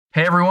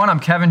Hey everyone, I'm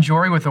Kevin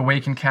Jory with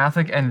Awaken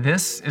Catholic, and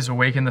this is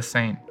Awaken the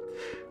Saint.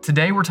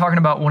 Today we're talking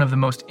about one of the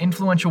most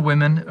influential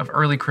women of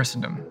early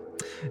Christendom.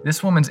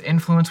 This woman's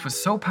influence was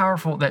so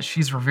powerful that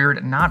she's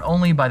revered not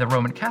only by the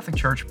Roman Catholic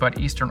Church,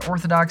 but Eastern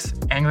Orthodox,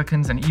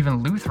 Anglicans, and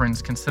even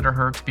Lutherans consider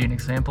her to be an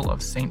example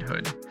of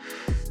sainthood.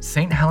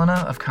 Saint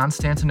Helena of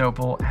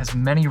Constantinople has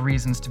many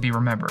reasons to be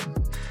remembered,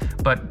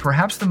 but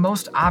perhaps the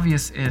most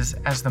obvious is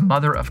as the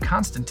mother of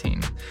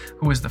Constantine,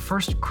 who was the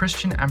first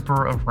Christian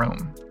emperor of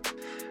Rome.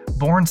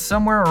 Born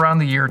somewhere around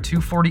the year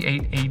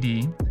 248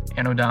 AD,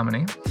 Anno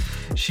Domini,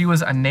 she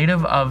was a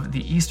native of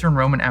the Eastern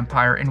Roman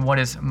Empire in what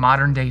is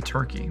modern-day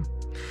Turkey.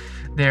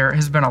 There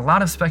has been a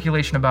lot of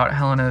speculation about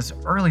Helena's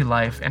early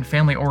life and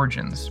family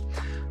origins.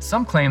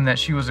 Some claim that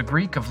she was a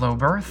Greek of low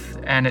birth,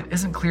 and it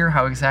isn't clear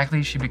how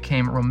exactly she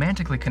became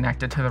romantically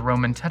connected to the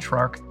Roman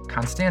tetrarch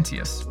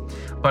Constantius.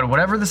 But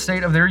whatever the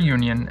state of their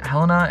union,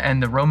 Helena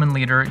and the Roman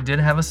leader did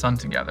have a son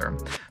together,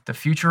 the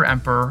future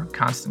emperor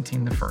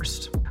Constantine I.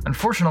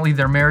 Unfortunately,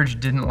 their marriage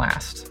didn't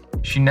last.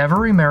 She never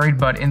remarried,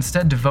 but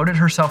instead devoted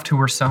herself to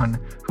her son,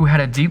 who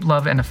had a deep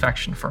love and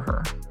affection for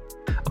her.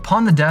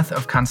 Upon the death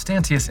of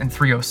Constantius in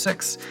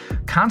 306,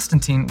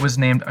 Constantine was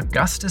named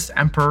Augustus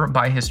Emperor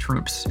by his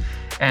troops,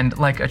 and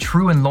like a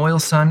true and loyal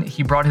son,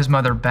 he brought his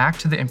mother back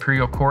to the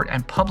imperial court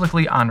and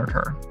publicly honored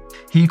her.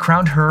 He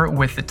crowned her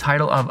with the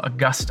title of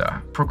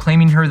Augusta,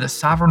 proclaiming her the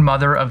sovereign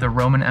mother of the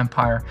Roman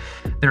Empire.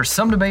 There's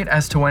some debate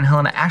as to when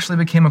Helena actually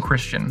became a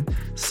Christian.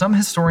 Some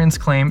historians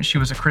claim she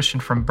was a Christian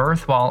from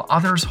birth, while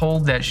others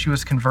hold that she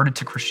was converted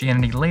to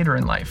Christianity later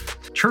in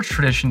life. Church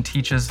tradition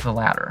teaches the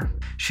latter.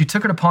 She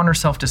took it upon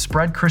herself to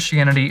spread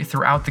Christianity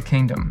throughout the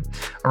kingdom,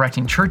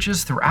 erecting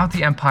churches throughout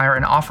the empire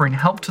and offering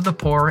help to the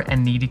poor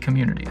and needy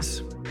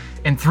communities.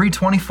 In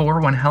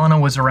 324, when Helena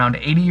was around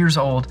 80 years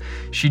old,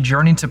 she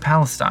journeyed to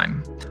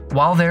Palestine.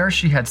 While there,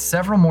 she had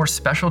several more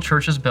special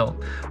churches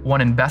built,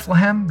 one in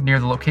Bethlehem, near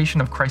the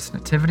location of Christ's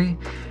Nativity,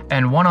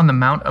 and one on the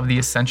Mount of the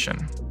Ascension.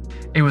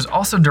 It was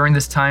also during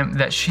this time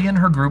that she and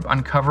her group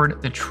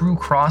uncovered the true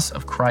cross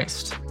of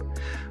Christ.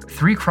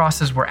 3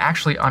 crosses were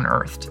actually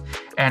unearthed,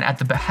 and at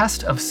the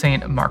behest of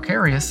Saint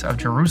Macarius of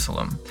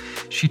Jerusalem,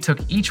 she took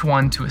each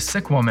one to a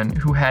sick woman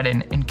who had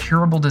an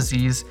incurable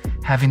disease,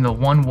 having the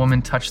one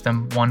woman touch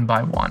them one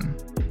by one.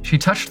 She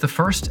touched the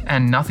first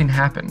and nothing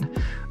happened.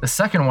 The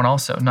second one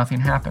also, nothing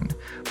happened.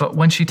 But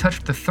when she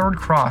touched the 3rd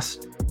cross,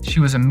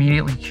 she was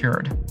immediately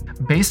cured.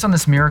 Based on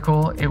this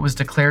miracle, it was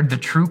declared the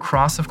true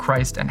cross of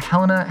Christ, and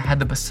Helena had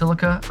the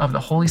Basilica of the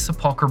Holy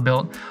Sepulchre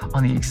built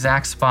on the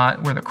exact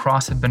spot where the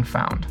cross had been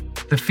found.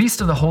 The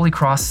Feast of the Holy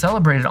Cross,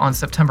 celebrated on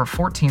September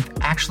 14th,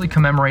 actually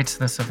commemorates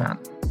this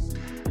event.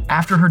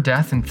 After her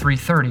death in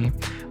 330,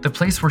 the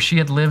place where she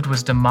had lived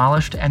was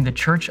demolished and the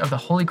Church of the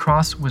Holy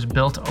Cross was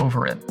built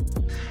over it.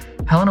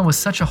 Helena was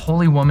such a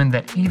holy woman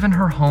that even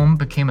her home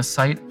became a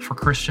site for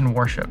Christian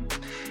worship.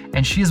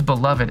 And she is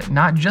beloved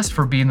not just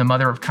for being the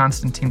mother of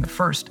Constantine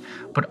I,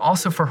 but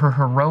also for her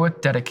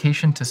heroic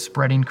dedication to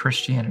spreading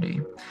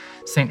Christianity.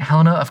 Saint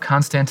Helena of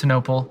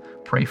Constantinople,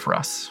 pray for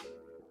us.